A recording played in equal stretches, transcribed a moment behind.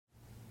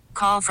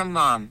call from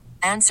mom.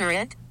 Answer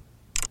it.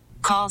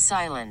 Call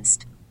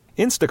silenced.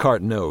 Instacart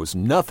knows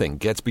nothing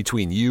gets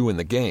between you and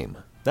the game.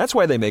 That's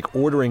why they make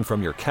ordering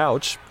from your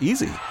couch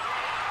easy.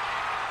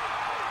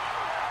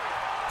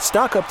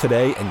 Stock up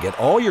today and get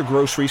all your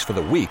groceries for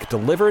the week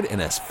delivered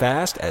in as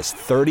fast as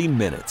 30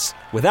 minutes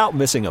without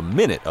missing a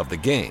minute of the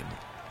game.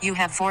 You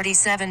have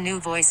 47 new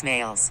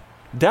voicemails.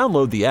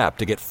 Download the app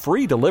to get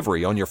free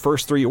delivery on your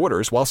first 3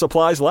 orders while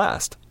supplies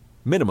last.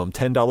 Minimum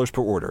 $10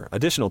 per order.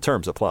 Additional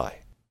terms apply.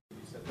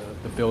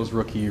 The Bills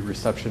rookie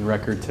reception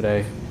record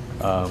today.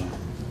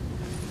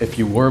 If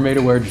you were made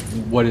aware,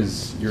 what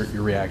is your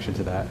reaction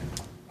to that?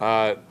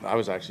 I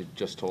was actually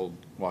just told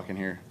walking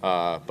here,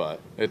 but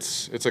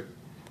it's a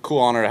cool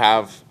honor to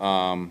have.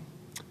 I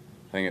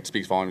think it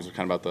speaks volumes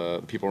kind of about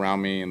the people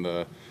around me and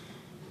the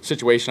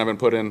situation I've been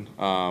put in.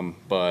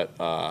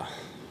 But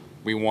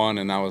we won,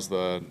 and that was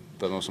the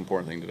most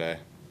important thing today.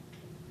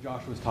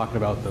 Josh was talking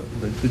about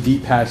the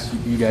deep pass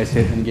you guys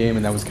hit in the game,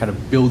 and that was kind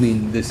of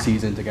building this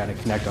season to kind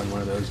of connect on one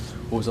of those.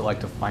 What was it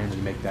like to finally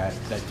make that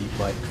deep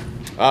play?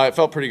 It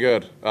felt pretty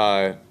good.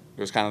 It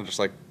was kind of just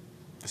like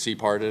the sea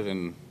parted,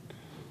 and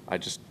I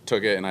just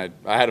took it, and I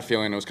had a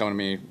feeling it was coming to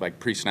me like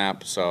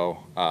pre-snap, so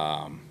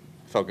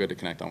it felt good to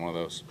connect on one of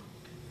those.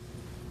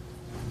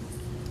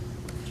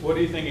 What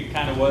do you think it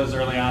kind of was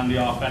early on?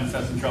 The offense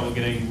had some trouble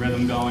getting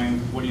rhythm going.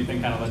 What do you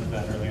think kind of led to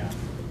that early on?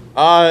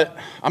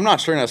 I'm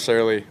not sure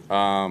necessarily,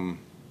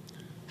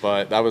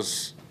 but that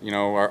was,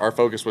 our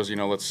focus was,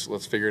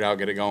 let's figure it out,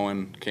 get it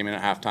going. Came in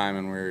at halftime,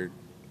 and we were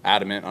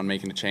adamant on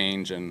making a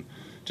change and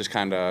just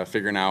kind of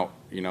figuring out,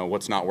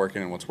 what's not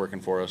working and what's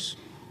working for us.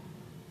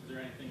 Is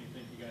there anything you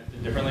think you guys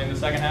did differently in the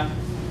second half?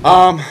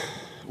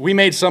 We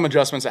made some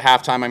adjustments at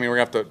halftime. I mean, we're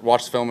going to have to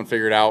watch the film and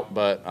figure it out,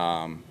 but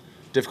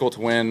difficult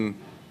to win,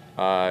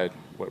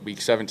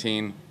 week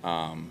 17,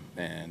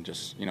 and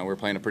just, we're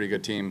playing a pretty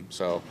good team,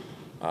 so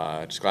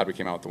just glad we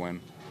came out with the win.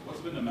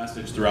 What's been the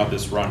message throughout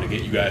this run to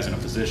get you guys in a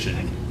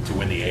position to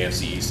win the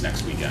AFC East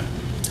next weekend?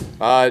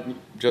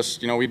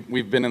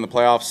 We've been in the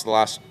playoffs the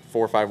last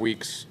 4 or 5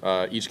 weeks.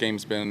 Each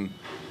game's been,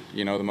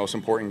 the most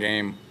important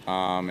game,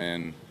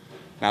 and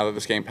now that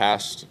this game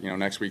passed,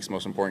 next week's the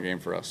most important game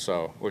for us,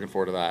 so looking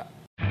forward to that.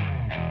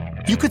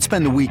 You could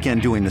spend the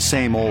weekend doing the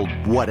same old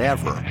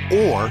whatever,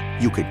 or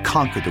you could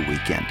conquer the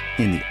weekend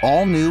in the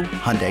all-new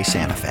Hyundai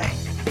Santa Fe.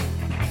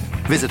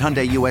 Visit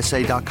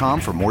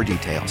HyundaiUSA.com for more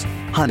details.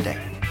 Hyundai,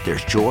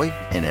 there's joy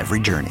in every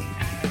journey.